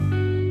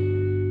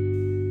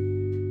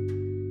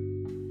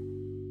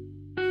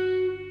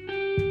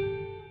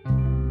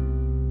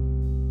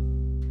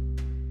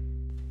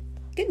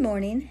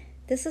morning.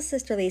 This is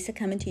Sister Lisa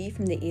coming to you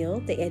from the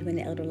Edwin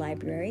Elder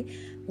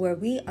Library, where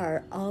we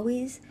are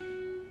always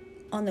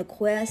on the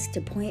quest to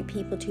point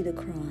people to the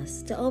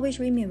cross, to always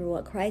remember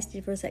what Christ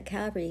did for us at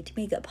Calvary, to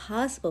make it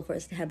possible for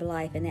us to have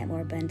life and that more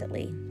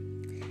abundantly.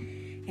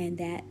 And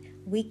that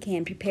we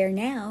can prepare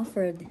now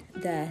for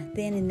the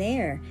then and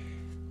there,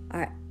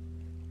 our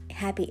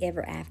happy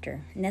ever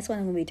after. And that's what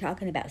I'm going to be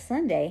talking about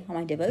Sunday on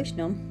my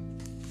devotional.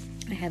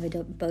 I have a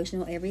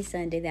devotional every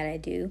Sunday that I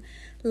do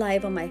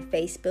live on my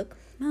Facebook.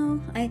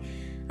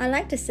 I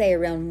like to say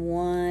around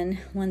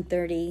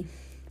 1:30.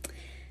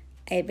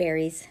 It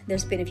varies.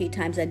 There's been a few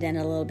times I've done it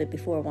a little bit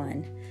before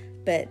 1.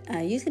 But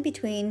usually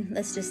between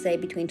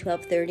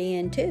 12:30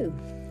 and 2.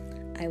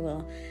 I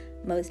will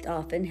most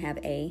often have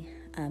a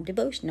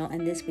devotional,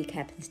 and this week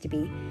happens to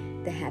be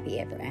the Happy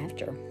Ever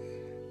After.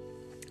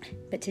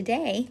 But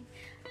today,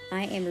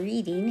 I am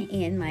reading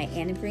in my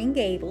Anna Green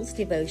Gables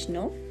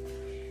devotional,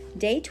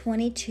 Day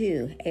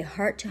 22, A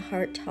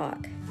Heart-to-Heart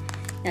Talk.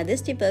 Now,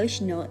 this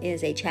devotional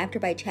is a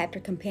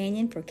chapter-by-chapter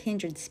companion for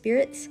Kindred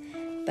Spirits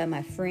by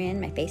my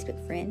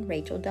Facebook friend,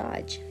 Rachel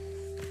Dodge.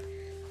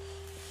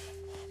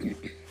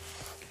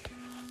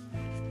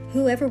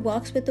 Whoever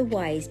walks with the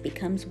wise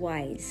becomes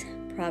wise.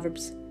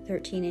 Proverbs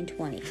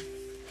 13:20.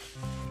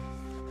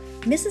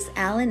 Mrs.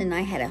 Allen and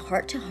I had a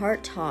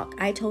heart-to-heart talk.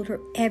 I told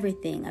her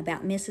everything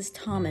about Mrs.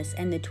 Thomas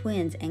and the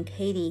twins and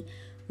Katie,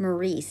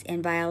 Maurice,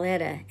 and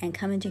Violetta, and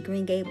coming to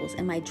Green Gables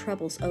and my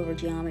troubles over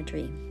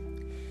geometry.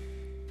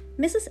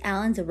 Mrs.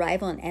 Allen's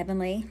arrival in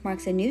Avonlea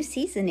marks a new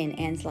season in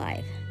Anne's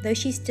life. Though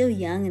she's still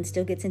young and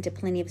still gets into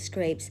plenty of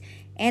scrapes,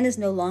 Anne is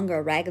no longer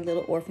a ragged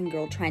little orphan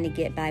girl trying to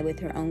get by with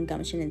her own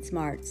gumption and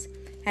smarts.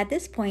 At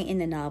this point in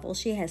the novel,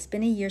 she has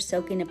spent a year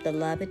soaking up the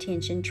love,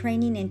 attention,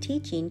 training, and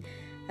teaching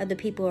of the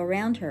people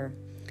around her.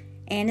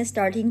 Anne is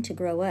starting to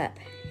grow up,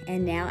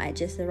 and now at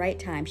just the right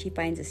time, she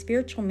finds a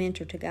spiritual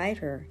mentor to guide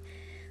her.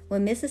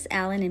 When Mrs.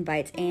 Allen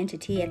invites Anne to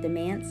tea at the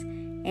manse,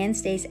 Anne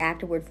stays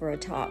afterward for a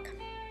talk.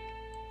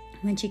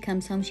 When she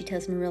comes home, she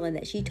tells Marilla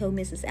that she told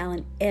Mrs.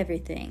 Allen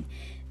everything.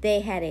 They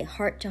had a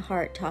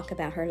heart-to-heart talk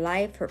about her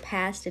life, her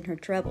past, and her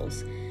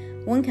troubles.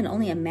 One can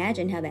only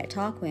imagine how that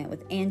talk went,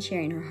 with Anne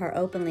sharing her heart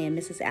openly and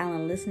Mrs.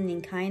 Allen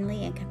listening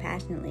kindly and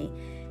compassionately,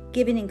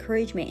 giving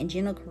encouragement and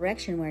gentle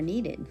correction where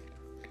needed.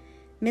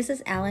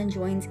 Mrs. Allen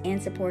joins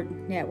Anne's support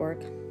network.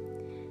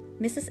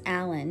 Mrs.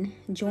 Allen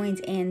joins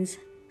Anne's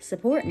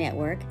support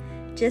network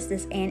just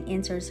as Anne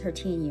enters her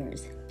teen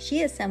years.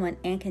 She is someone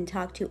Anne can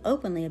talk to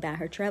openly about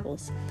her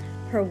troubles,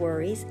 her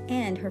worries,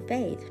 and her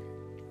faith.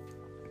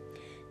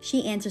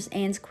 She answers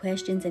Anne's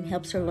questions and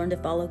helps her learn to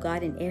follow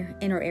God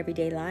in her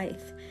everyday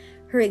life.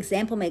 Her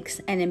example makes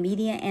an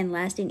immediate and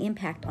lasting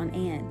impact on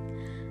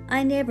Anne.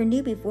 I never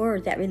knew before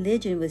that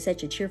religion was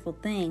such a cheerful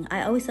thing.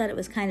 I always thought it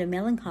was kind of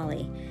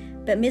melancholy.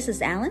 But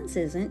Mrs. Allen's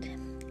isn't,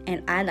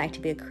 and I'd like to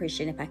be a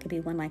Christian if I could be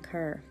one like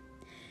her.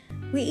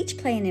 We each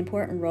play an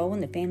important role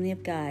in the family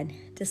of God.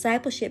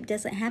 Discipleship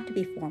doesn't have to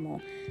be formal,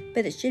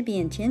 but it should be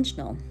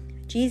intentional.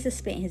 Jesus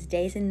spent his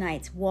days and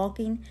nights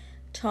walking,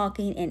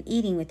 talking, and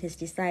eating with his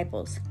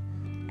disciples.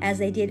 As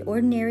they did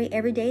ordinary,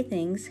 everyday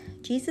things,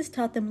 Jesus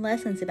taught them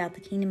lessons about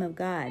the kingdom of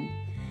God.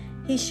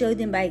 He showed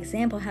them by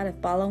example how to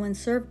follow and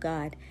serve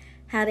God,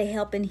 how to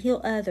help and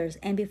heal others,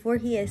 and before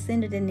he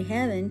ascended into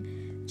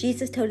heaven,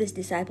 Jesus told his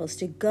disciples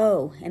to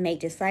go and make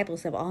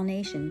disciples of all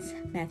nations.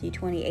 Matthew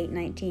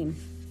 28:19.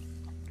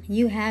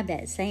 You have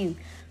that same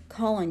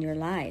call on your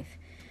life.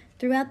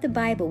 Throughout the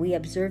Bible, we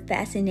observe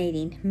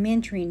fascinating,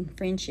 mentoring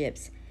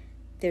friendships.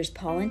 There's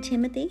Paul and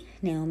Timothy,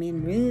 Naomi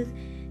and Ruth,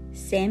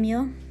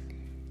 Samuel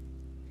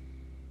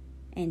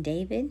and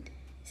David.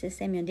 It says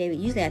Samuel and David.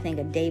 Usually I think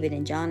of David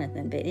and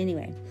Jonathan, but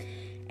anyway.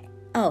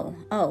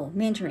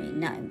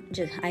 Mentoring.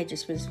 I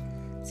just was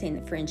seeing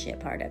the friendship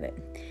part of it.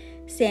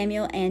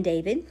 Samuel and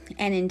David.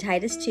 And in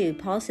Titus 2,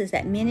 Paul says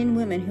that men and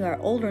women who are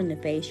older in the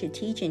faith should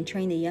teach and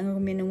train the younger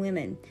men and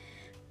women.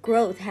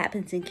 Growth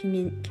happens in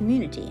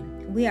community.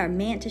 We are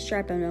meant to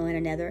sharpen one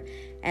another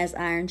as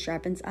iron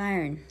sharpens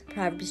iron.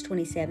 Proverbs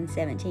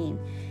 27:17.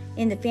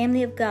 In the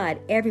family of God,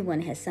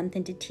 everyone has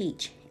something to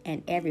teach,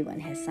 and everyone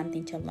has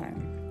something to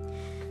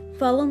learn.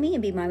 Follow me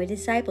and be my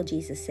disciple,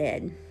 Jesus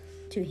said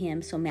to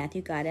him. So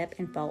Matthew got up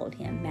and followed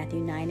him.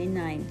 Matthew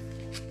 9:9.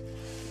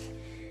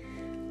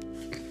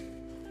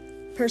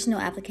 Personal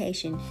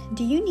application.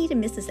 Do you need a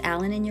Mrs.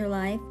 Allen in your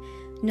life?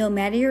 No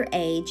matter your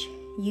age,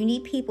 you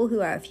need people who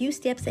are a few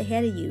steps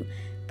ahead of you,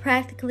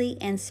 practically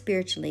and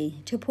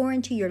spiritually, to pour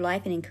into your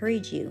life and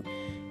encourage you.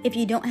 If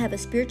you don't have a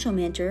spiritual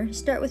mentor,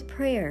 start with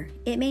prayer.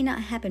 It may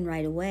not happen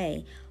right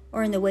away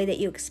or in the way that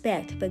you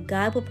expect, but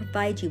God will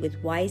provide you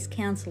with wise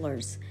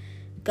counselors.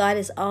 God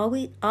is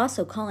always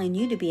also calling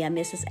you to be a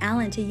Mrs.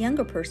 Allen to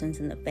younger persons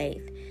in the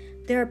faith.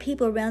 There are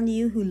people around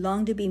you who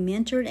long to be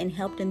mentored and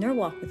helped in their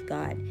walk with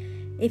God.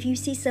 If you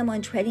see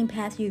someone treading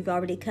paths you've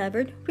already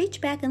covered, reach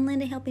back and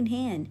lend a helping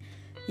hand.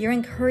 Your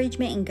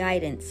encouragement and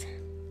guidance,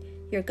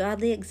 your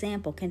godly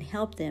example can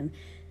help them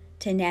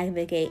to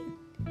navigate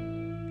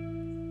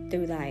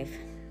through life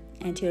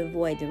and to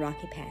avoid the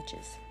rocky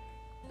patches.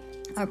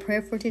 Our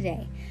prayer for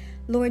today.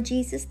 Lord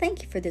Jesus,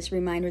 thank you for this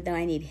reminder that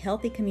I need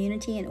healthy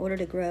community in order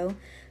to grow.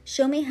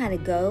 Show me how to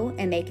go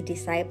and make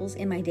disciples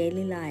in my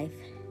daily life.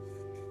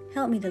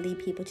 Help me to lead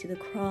people to the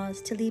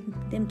cross, to lead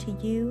them to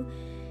you.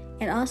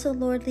 And also,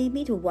 Lord, lead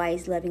me to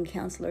wise, loving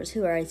counselors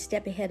who are a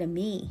step ahead of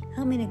me.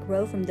 Help me to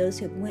grow from those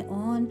who went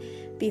on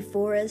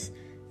before us,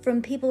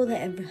 from people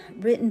that have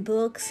written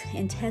books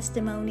and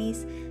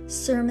testimonies,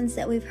 sermons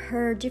that we've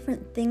heard,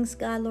 different things,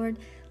 God, Lord.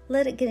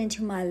 Let it get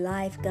into my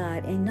life,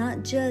 God, and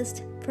not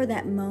just for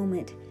that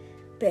moment,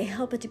 but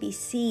help it to be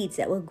seeds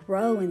that will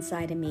grow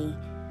inside of me.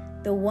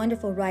 The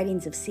wonderful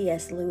writings of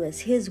C.S. Lewis,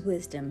 his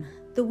wisdom,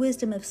 the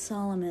wisdom of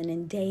Solomon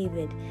and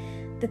David,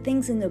 the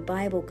things in the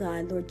Bible,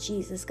 God, Lord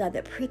Jesus, God,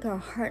 that prick our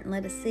heart and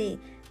let us see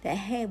that,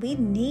 hey, we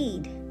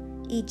need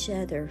each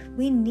other.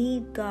 We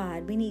need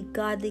God. We need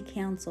godly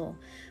counsel.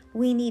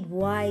 We need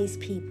wise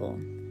people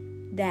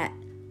that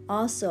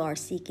also are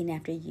seeking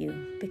after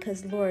you.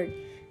 Because, Lord,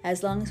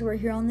 as long as we're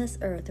here on this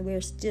earth,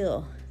 we're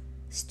still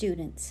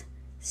students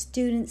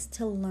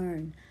to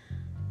learn.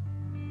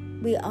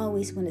 We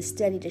always want to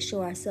study to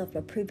show ourselves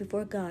approved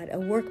before God, a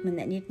workman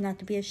that needs not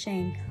to be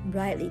ashamed,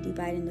 rightly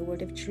dividing the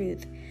word of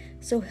truth.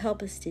 So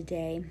help us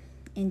today.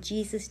 In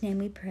Jesus' name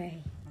we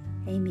pray.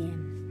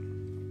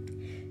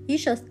 Amen. You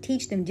shall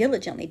teach them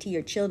diligently to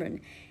your children,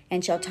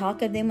 and shall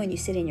talk of them when you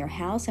sit in your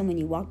house, and when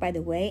you walk by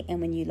the way,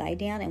 and when you lie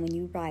down, and when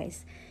you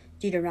rise.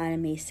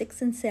 Deuteronomy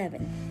 6 and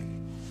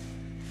 7.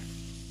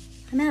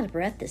 I'm out of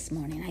breath this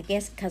morning, I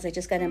guess because I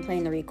just got done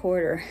playing the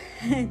recorder.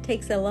 It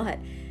takes a lot.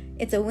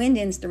 It's a wind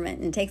instrument,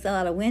 and it takes a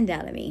lot of wind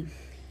out of me.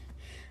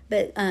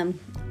 But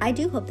I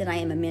do hope that I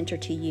am a mentor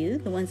to you,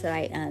 the ones that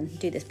I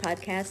do this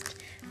podcast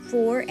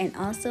for, and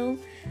also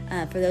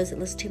for those that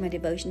listen to my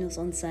devotionals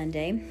on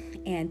Sunday,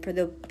 and for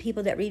the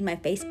people that read my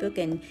Facebook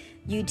and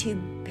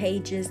YouTube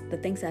pages, the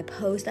things I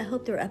post. I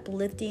hope they're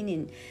uplifting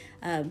and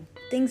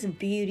things of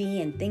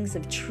beauty and things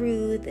of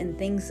truth and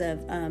things of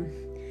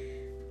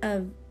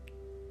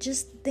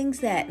just things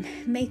that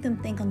make them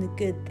think on the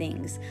good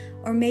things,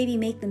 or maybe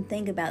make them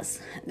think about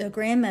their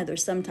grandmother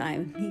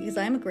sometime, because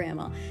I'm a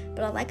grandma.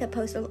 But I like to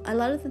post a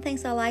lot of the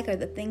things I like are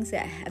the things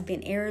that have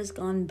been eras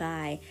gone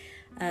by.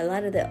 A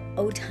lot of the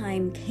old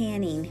time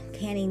canning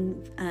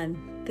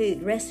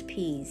food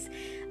recipes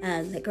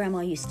that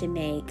grandma used to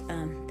make,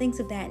 things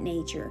of that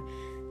nature,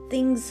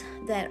 things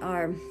that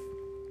are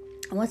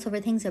whatsoever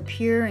things are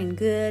pure and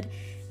good,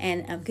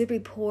 and of good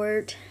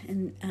report,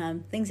 and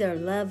things that are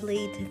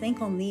lovely, to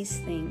think on these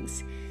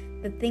things,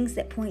 the things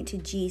that point to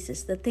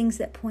Jesus, the things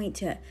that point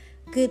to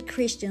good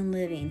Christian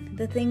living,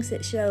 the things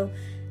that show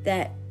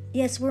that,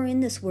 yes, we're in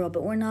this world,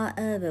 but we're not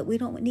of it. We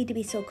don't need to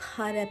be so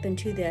caught up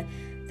into the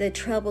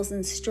troubles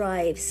and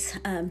strifes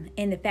and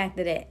the fact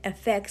that it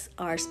affects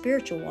our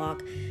spiritual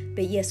walk.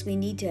 But yes, we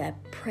need to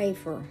pray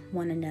for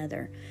one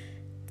another.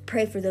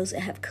 Pray for those that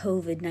have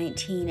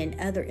COVID-19 and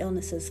other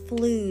illnesses,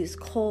 flus,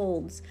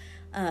 colds,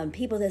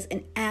 people that's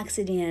in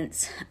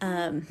accidents.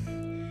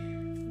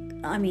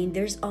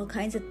 There's all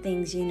kinds of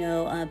things,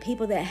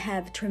 people that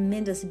have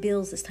tremendous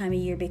bills this time of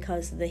year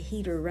because of the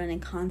heater running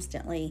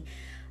constantly.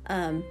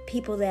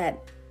 People that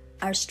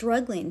are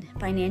struggling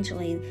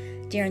financially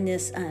during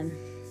this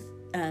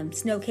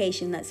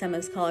snowcation that some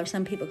of us call, or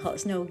some people call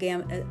it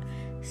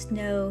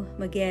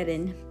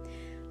Snowmageddon.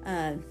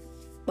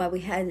 While we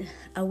had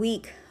a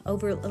little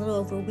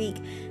over a week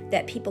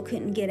that people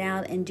couldn't get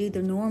out and do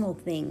the normal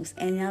things,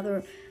 and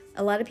now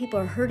a lot of people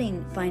are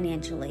hurting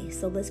financially.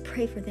 So let's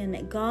pray for them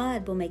that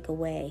God will make a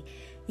way.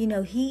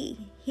 He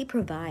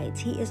provides.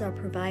 He is our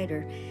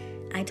provider.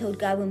 I told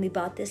God when we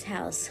bought this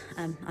house,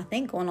 I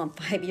think going on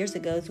 5 years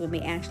ago is when we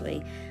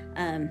actually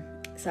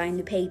signed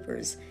the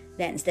papers,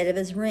 that instead of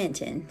us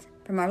renting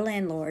from our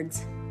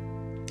landlords,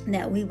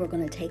 that we were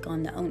going to take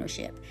on the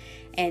ownership.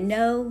 And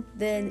no,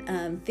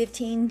 the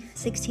 15,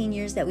 16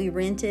 years that we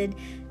rented,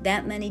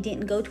 that money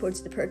didn't go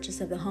towards the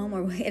purchase of the home,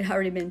 or it had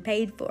already been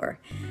paid for.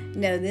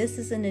 No, this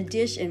is an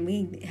addition.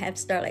 We have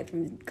to start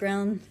from the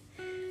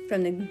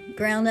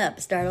ground up,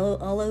 start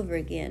all over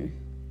again.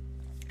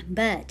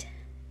 But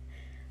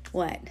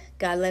what?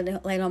 God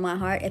laid on my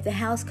heart. If the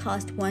house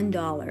cost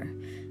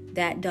 $1,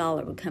 that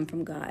dollar would come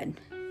from God.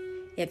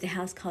 If the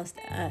house cost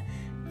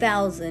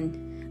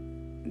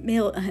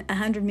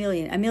 $100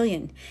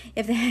 million.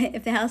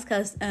 If the house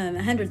cost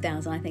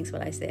 100,000, I think is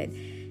what I said,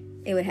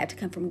 it would have to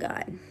come from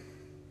God.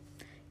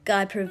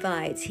 God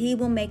provides. He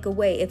will make a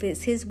way. If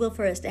it's His will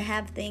for us to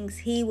have things,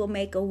 He will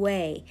make a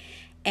way.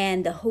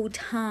 And the whole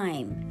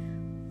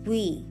time,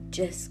 we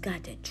just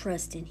got to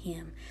trust in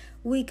Him.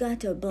 We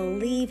got to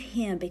believe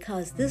Him,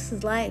 because this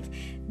is life.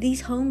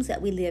 These homes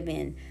that we live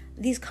in,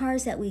 these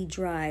cars that we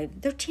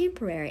drive, they're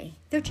temporary.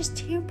 They're just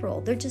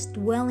temporal. They're just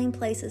dwelling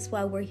places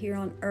while we're here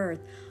on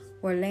earth.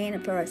 We're laying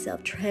up for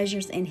ourselves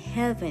treasures in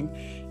heaven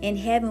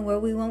where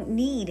we won't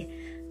need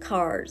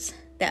cars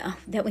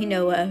that we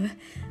know of.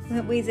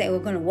 We say we're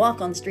going to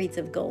walk on the streets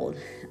of gold.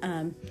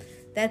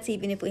 That's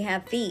even if we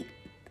have feet.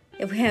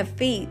 If we have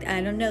feet,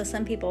 I don't know,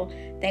 some people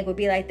think we'll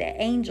be like the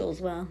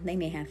angels. Well, they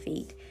may have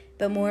feet,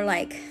 but more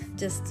like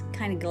just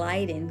kind of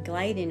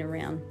gliding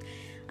around.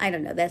 I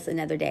don't know. That's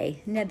another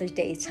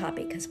day's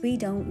topic, because we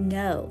don't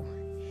know.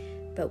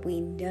 But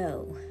we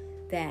know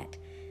that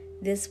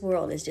this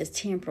world is just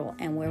temporal,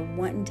 and we're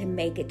wanting to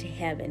make it to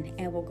heaven.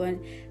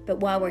 But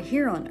while we're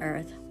here on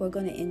earth, we're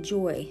going to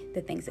enjoy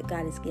the things that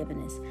God has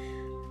given us.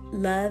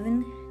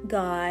 Loving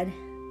God,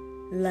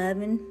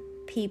 loving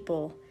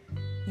people,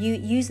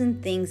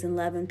 using things and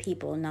loving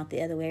people, not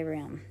the other way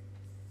around.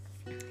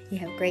 You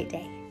have a great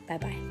day.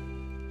 Bye-bye.